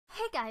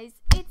guys,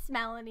 it's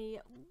Melanie.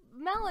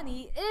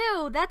 Melanie,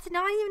 ew, that's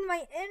not even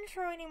my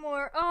intro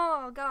anymore.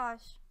 Oh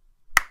gosh.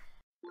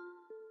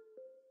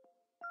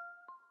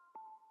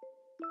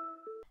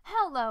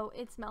 Hello,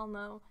 it's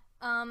Melmo.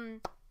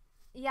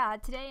 Yeah,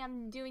 today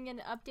I'm doing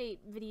an update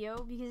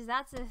video because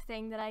that's a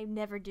thing that I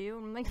never do.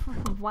 I'm like,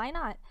 why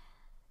not?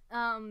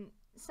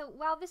 So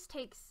while this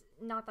takes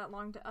not that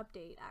long to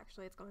update,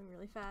 actually, it's going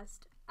really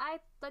fast.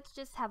 Let's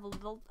just have a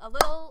little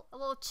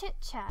chit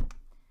chat.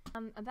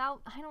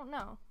 About, I don't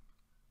know,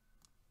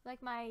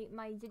 like my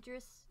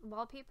Idris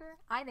wallpaper.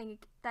 I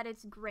think that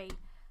it's great.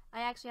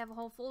 I actually have a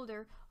whole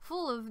folder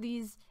full of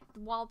these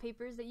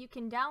wallpapers that you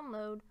can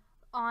download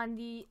on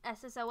the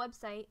SSO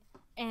website,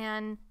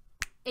 and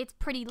it's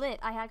pretty lit.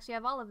 I actually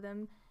have all of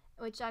them,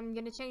 which I'm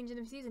gonna change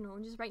in the seasonal.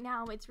 Just right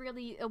now, it's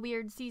really a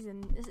weird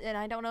season, and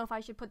I don't know if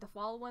I should put the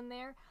fall one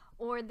there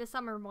or the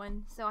summer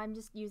one, so I'm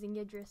just using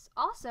Idris.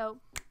 Also,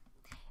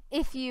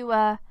 if you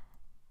are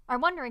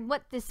wondering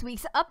what this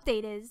week's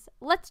update is,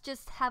 let's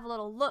just have a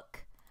little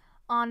look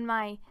on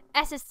my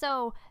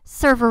SSO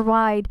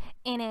server-wide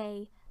in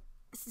a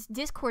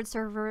Discord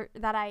server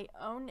that I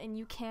own, and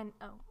you can,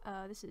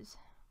 it's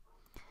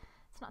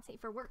not safe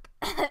for work.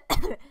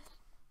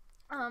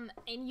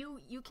 And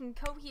you can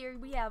go here.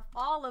 We have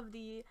all of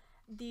the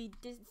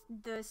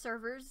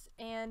servers,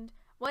 and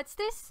what's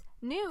this?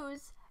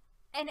 News.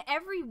 And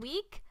every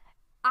week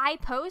I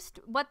post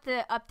what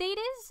the update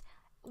is.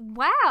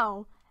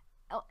 Wow.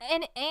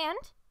 And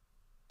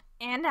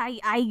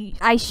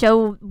I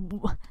show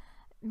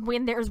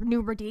when there's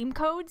new redeem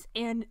codes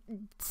and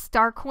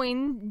star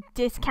coin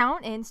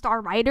discount and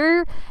star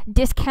rider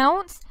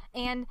discounts,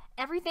 and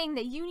everything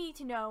that you need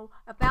to know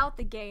about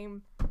the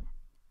game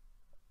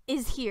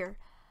is here.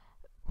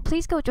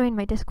 Please go join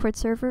my Discord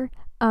server.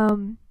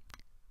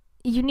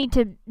 You need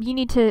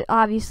to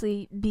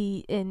obviously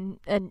be in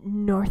a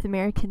North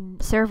American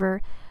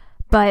server,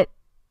 but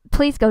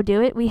please go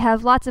do it. We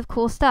have lots of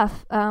cool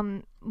stuff.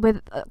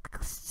 With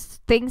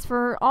things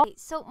for all.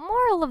 So,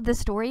 moral of the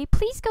story,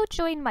 please go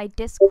join my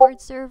Discord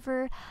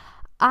server.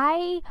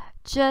 I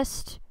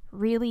just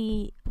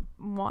really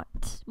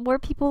want more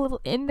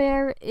people in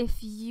there.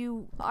 If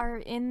you are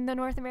in the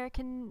North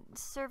American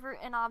server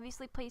and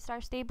obviously play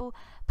Star Stable,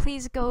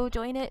 please go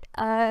join it.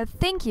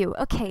 Thank you.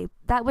 Okay,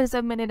 that was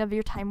a minute of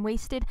your time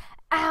wasted.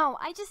 Ow,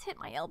 I just hit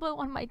my elbow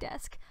on my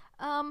desk.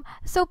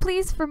 So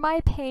please, for my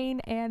pain,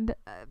 and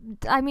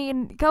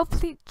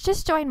please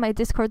just join my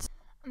Discord.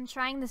 I'm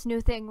trying this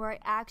new thing where I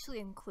actually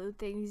include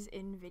things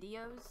in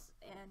videos,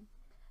 and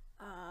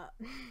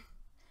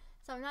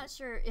so I'm not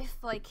sure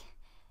if like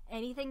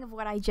anything of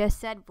what I just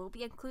said will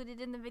be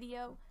included in the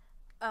video.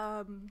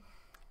 I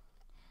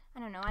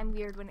don't know, I'm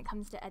weird when it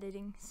comes to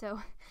editing,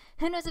 so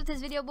who knows if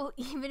this video will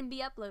even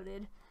be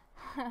uploaded.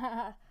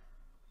 Well,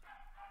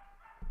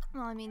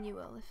 I mean, you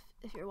will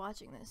if you're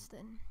watching this,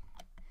 then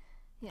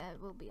yeah,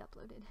 it will be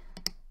uploaded.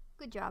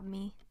 Good job,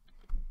 me.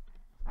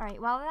 Alright,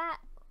 while that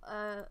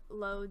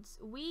loads,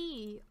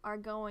 we are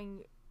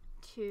going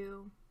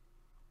to,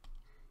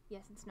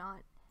 yes, it's not,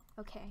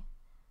 okay,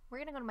 we're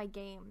gonna go to my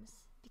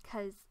games,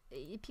 because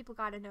people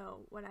gotta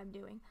know what I'm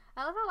doing.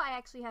 I love how I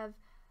actually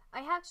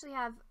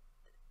have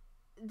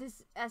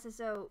this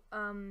SSO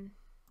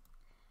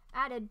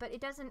added, but it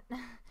doesn't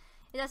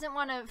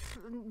want to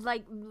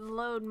like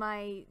load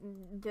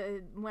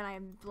when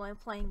I'm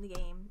playing the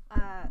game.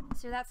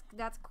 So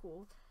that's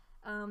cool.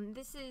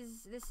 This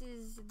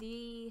is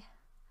the,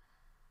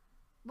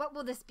 what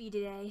will this be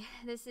today?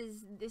 This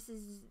is,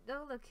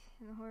 oh look,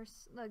 the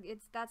horse, look,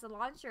 that's a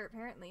launcher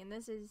apparently, and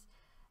this is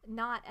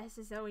not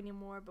SSO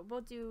anymore, but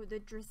we'll do the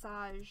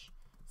dressage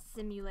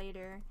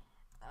simulator.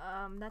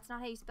 That's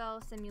not how you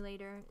spell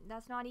simulator.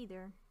 That's not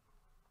either.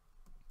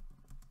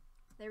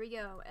 There we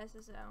go,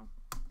 SSO.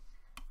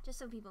 Just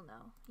so people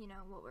know, you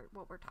know,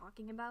 what we're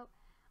talking about.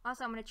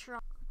 Also, I'm gonna try.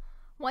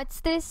 What's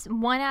this?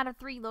 1 out of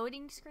 3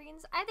 loading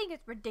screens? I think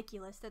it's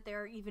ridiculous that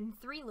there are even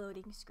 3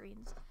 loading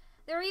screens.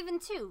 There are even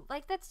 2.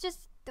 Like, that's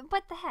just,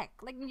 what the heck?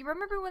 Like, you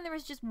remember when there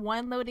was just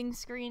 1 loading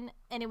screen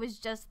and it was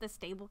just the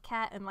stable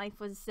cat and life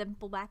was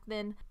simple back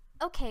then?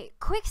 Okay,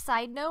 quick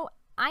side note,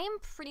 I am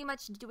pretty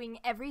much doing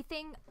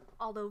everything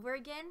all over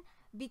again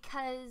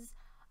because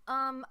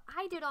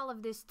I did all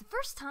of this the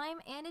first time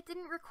and it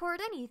didn't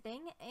record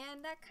anything,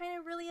 and that kind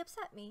of really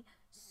upset me.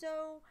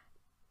 So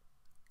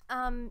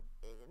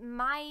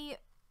my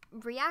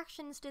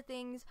reactions to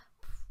things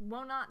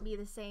will not be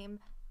the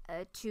same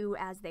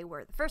as they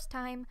were the first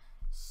time,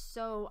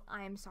 so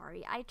I'm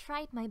sorry. I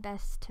tried my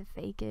best to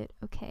fake it,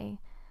 okay?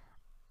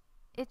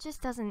 It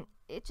just doesn't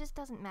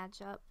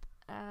match up.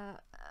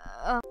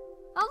 Oh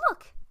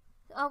look!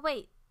 Oh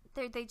wait,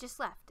 they just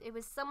left. It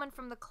was someone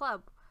from the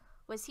club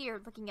was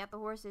here looking at the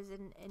horses,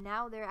 and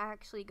now they're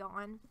actually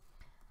gone.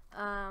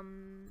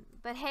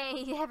 But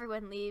hey,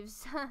 everyone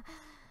leaves.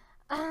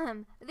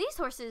 These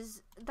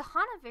horses, the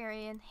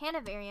Hanoverian,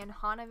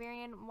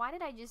 why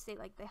did I just say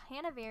like the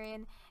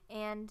Hanoverian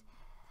and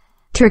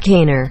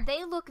Trakehner?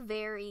 They look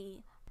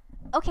very,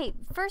 okay,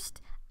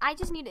 first, I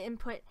just need to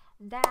input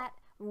that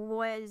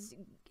was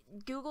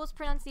Google's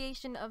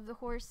pronunciation of the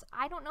horse.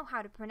 I don't know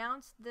how to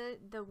pronounce the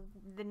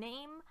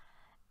name,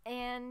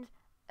 and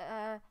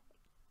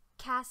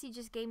Cassie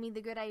just gave me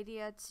the good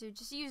idea to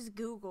just use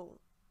Google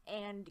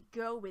and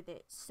go with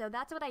it. So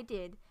that's what I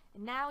did.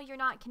 And now you're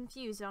not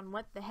confused on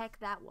what the heck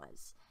that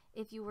was,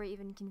 if you were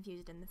even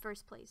confused in the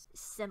first place.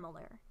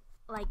 Similar.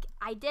 Like,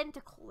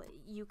 identical,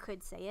 you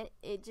could say it.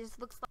 It just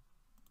looks like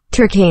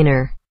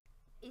Trakehner.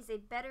 Is a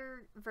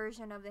better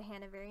version of the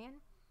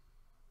Hanoverian.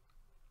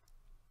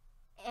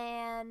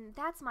 And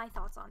that's my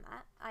thoughts on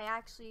that.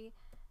 I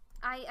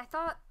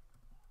thought,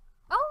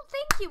 oh,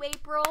 thank you,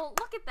 April.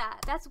 Look at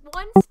that. That's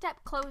one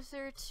step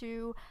closer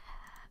to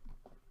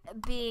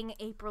being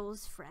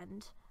April's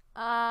friend.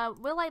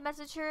 Will I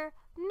message her?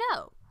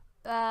 No.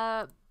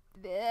 But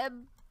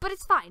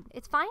it's fine.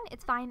 It's fine.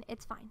 It's fine.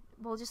 It's fine.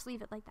 We'll just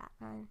leave it like that.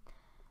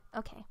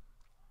 Okay.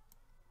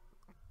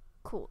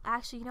 Cool.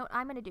 Actually, you know what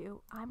I'm gonna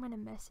do? I'm gonna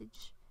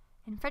message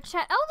in French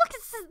chat. Oh, look,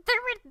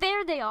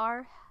 there they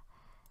are.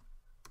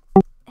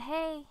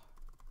 Hey.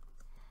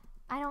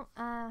 I don't,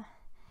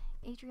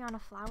 Adriana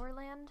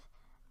Flowerland?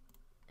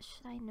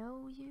 Should I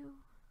know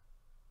you?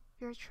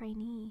 You're a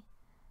trainee.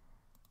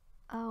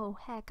 Oh,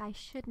 heck, I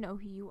should know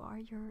who you are.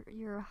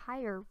 You're a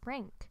higher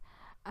rank.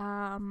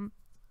 Oh,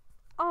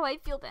 I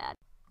feel bad.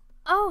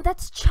 Oh,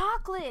 that's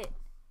chocolate!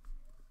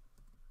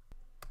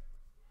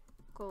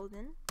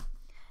 Golden.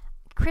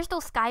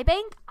 Crystal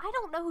Skybank? I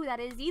don't know who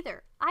that is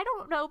either. I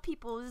don't know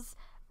people's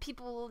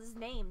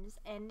names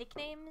and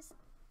nicknames.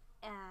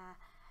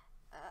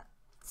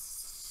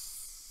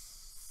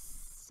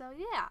 So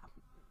yeah.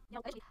 You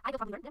know, actually, I go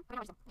probably learn them. Right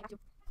now, I got to.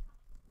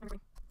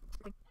 Remember,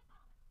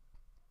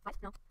 what?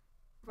 No.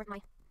 Where's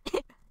my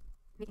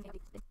making it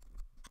update?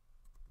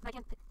 But I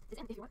can put this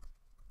in if you want.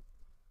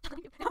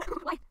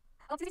 Why?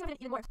 Oh, 16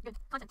 minutes, even more. Good.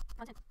 Content.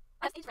 I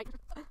have stage fright.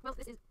 Well,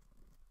 this is.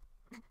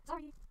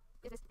 Sorry.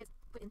 If this gets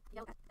put in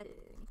yellow at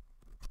editing.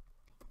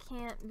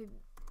 Can't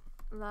be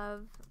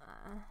love.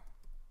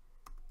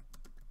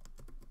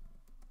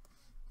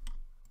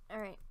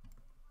 Alright.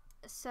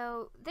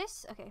 So,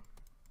 this. Okay.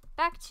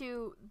 Back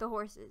to the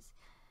horses.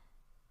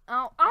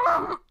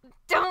 Oh,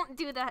 don't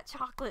do that,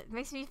 chocolate. It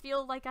makes me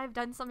feel like I've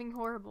done something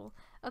horrible.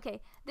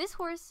 Okay, this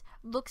horse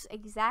looks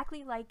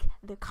exactly like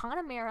the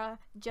Connemara,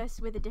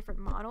 just with a different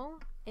model.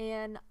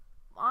 And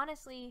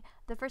honestly,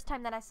 the first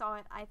time that I saw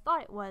it, I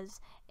thought it was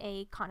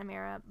a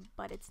Connemara,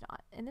 but it's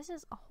not. And this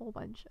is a whole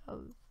bunch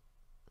of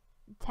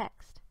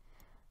text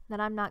that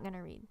I'm not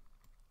gonna read.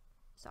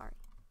 Sorry.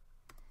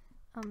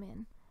 Oh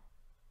man.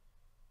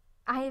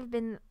 I have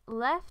been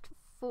left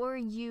for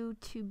you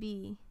to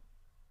be.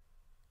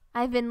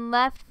 I've been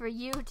left for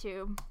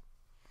YouTube.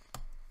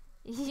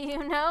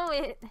 You know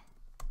it.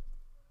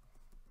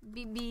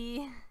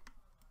 BB.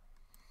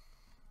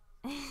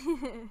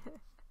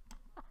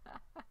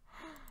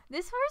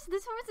 This horse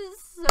is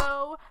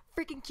so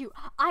freaking cute.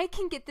 I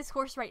can get this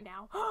horse right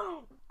now.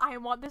 I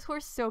want this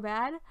horse so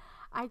bad.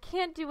 I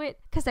can't do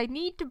it because I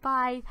need to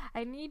buy.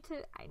 The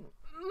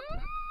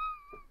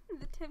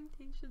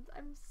temptations.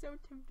 I'm so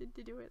tempted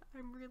to do it. I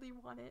really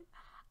want it.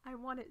 I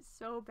want it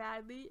so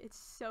badly. It's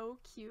so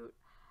cute.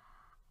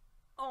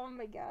 Oh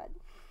my god.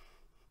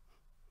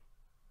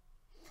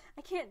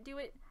 I can't do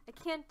it. I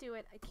can't do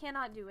it. I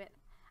cannot do it.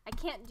 I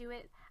can't do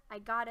it. I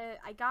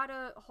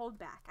gotta hold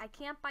back. I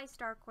can't buy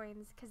star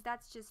coins because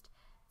that's just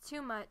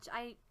too much.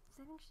 I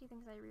think she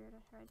thinks I reared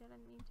her. I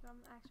didn't mean to.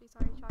 I'm actually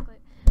sorry,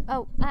 chocolate.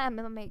 Oh, I'm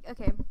gonna make.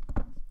 Okay.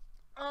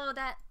 Oh,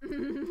 that.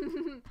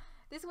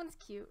 This one's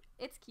cute.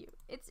 It's cute.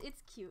 It's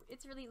cute.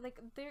 It's really like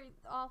they're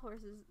all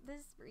horses.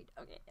 This breed.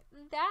 Okay.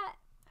 That.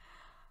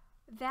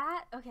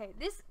 Okay.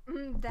 This.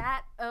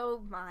 That.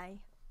 Oh my.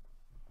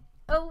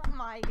 Oh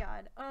my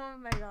god. Oh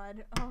my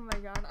god. Oh my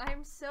god.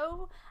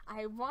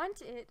 I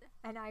want it,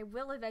 and I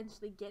will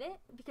eventually get it,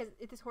 because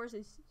this horse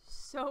is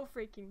so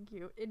freaking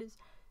cute. It is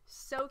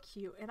so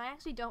cute, and I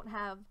actually don't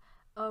have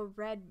a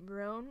red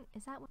roan.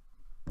 Is that what?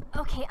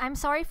 Okay, I'm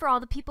sorry for all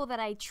the people that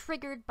I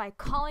triggered by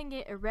calling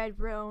it a red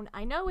roan.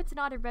 I know it's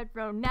not a red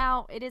roan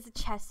now. It is a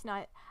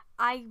chestnut.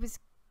 I was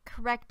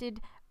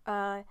corrected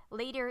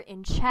later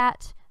in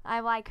chat.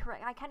 I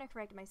kind of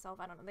corrected myself.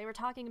 I don't know. They were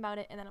talking about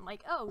it, and then I'm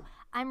like, oh,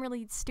 I'm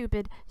really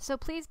stupid. So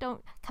please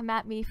don't come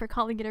at me for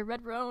calling it a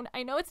red roan.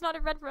 I know it's not a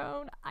red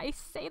roan. I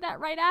say that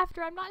right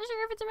after. I'm not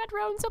sure if it's a red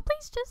roan, so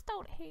please just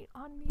don't hate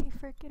on me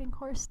for getting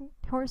horse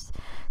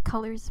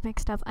colors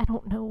mixed up. I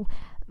don't know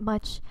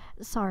much.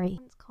 Sorry.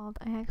 It's called.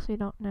 I actually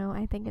don't know.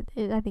 I think it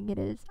is.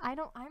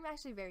 I'm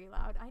actually very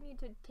loud. I need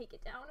to take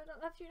it down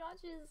a few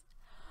notches.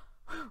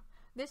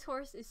 This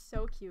horse is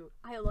so cute.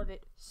 I love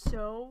it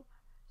so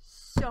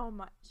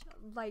much.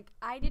 Like,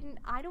 I didn't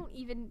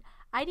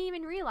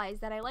even realize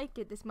that I liked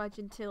it this much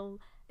until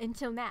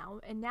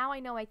now, and now I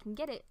know I can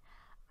get it.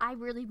 I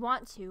really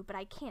want to, but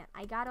I can't.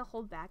 I gotta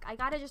hold back. I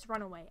gotta just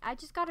run away. I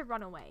just gotta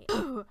run away.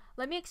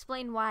 Let me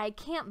explain why I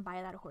can't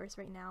buy that horse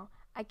right now.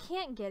 I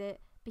can't get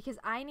it because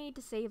I need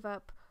to save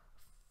up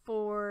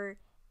for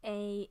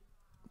a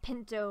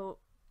Pinto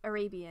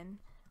Arabian,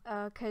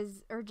 or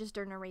just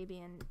an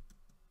Arabian,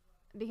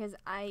 because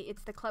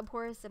it's the club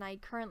horse and I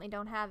currently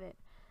don't have it.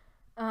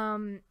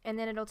 And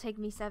then it'll take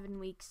me 7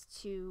 weeks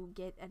to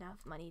get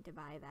enough money to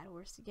buy that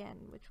horse again,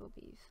 which will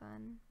be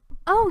fun.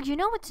 Oh, you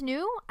know what's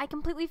new? I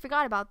completely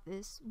forgot about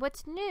this.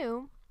 What's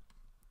new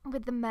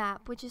with the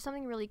map, which is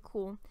something really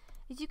cool,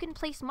 is you can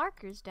place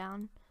markers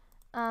down.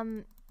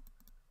 And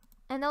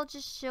they'll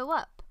just show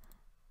up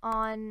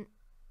on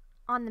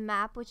the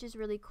map, which is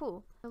really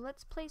cool. So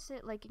let's place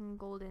it like in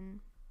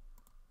golden.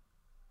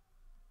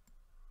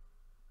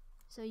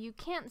 So you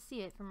can't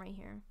see it from right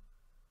here.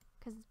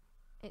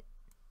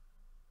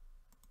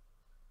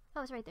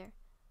 Oh, it's right there.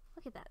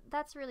 Look at that.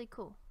 That's really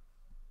cool.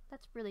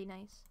 That's really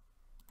nice.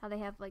 How they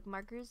have like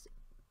markers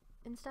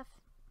and stuff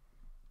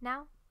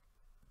now.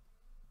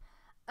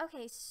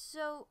 Okay,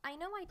 so I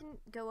know I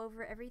didn't go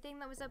over everything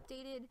that was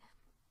updated.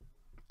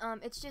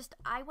 It's just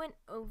I went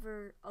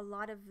over a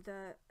lot of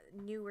the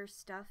newer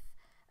stuff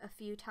a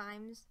few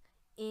times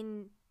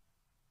in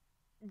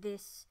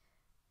this.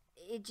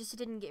 It just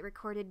didn't get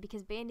recorded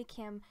because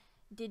Bandicam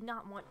did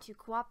not want to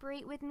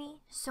cooperate with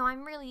me, so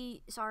I'm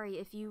really sorry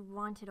if you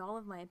wanted all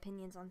of my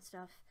opinions on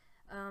stuff.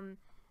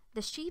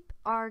 The sheep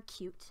are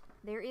cute.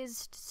 There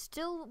is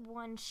still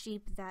one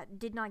sheep that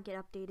did not get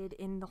updated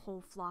in the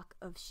whole flock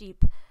of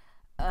sheep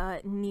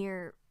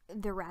near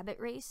the rabbit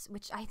race,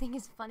 which I think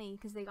is funny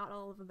because they got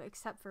all of them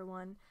except for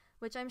one,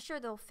 which I'm sure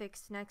they'll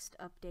fix next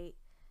update.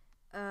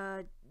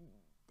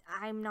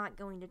 I'm not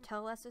going to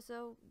tell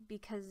SSO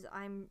because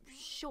I'm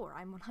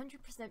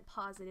 100%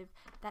 positive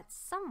that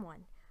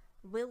someone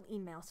will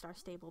email Star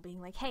Stable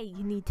being like, hey,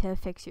 you need to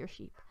fix your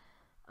sheep.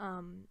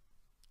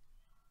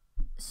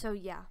 So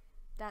yeah,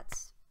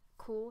 that's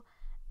cool.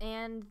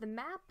 And the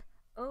map,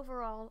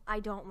 overall, I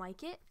don't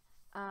like it.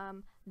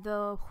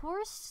 The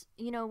horse,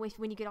 you know,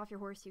 when you get off your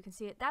horse, you can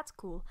see it. That's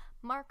cool.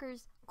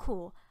 Markers,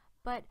 cool.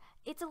 But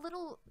it's a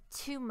little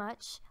too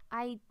much.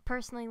 I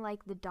personally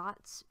like the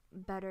dots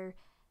better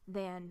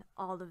than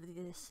all of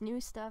this new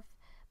stuff.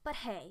 But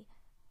hey,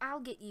 I'll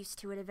get used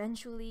to it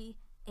eventually,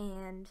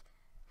 and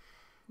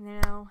you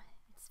know,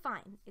 it's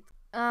fine.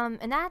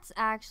 And that's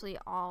actually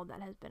all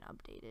that has been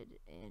updated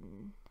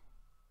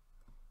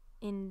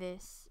in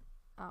this.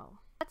 Oh,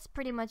 that's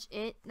pretty much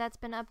it that's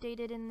been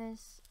updated in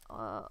this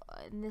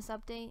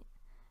update.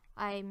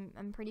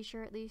 I'm pretty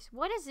sure, at least.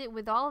 What is it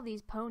with all of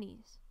these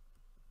ponies?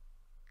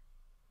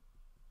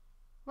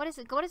 What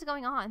is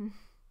going on?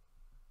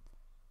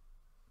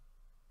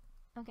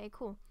 Okay,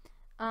 cool.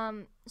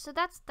 So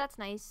that's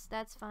nice.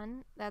 That's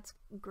fun. That's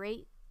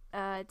great.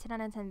 10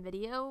 out of 10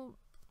 video.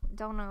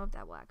 Don't know if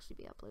that will actually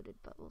be uploaded,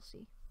 but we'll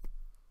see.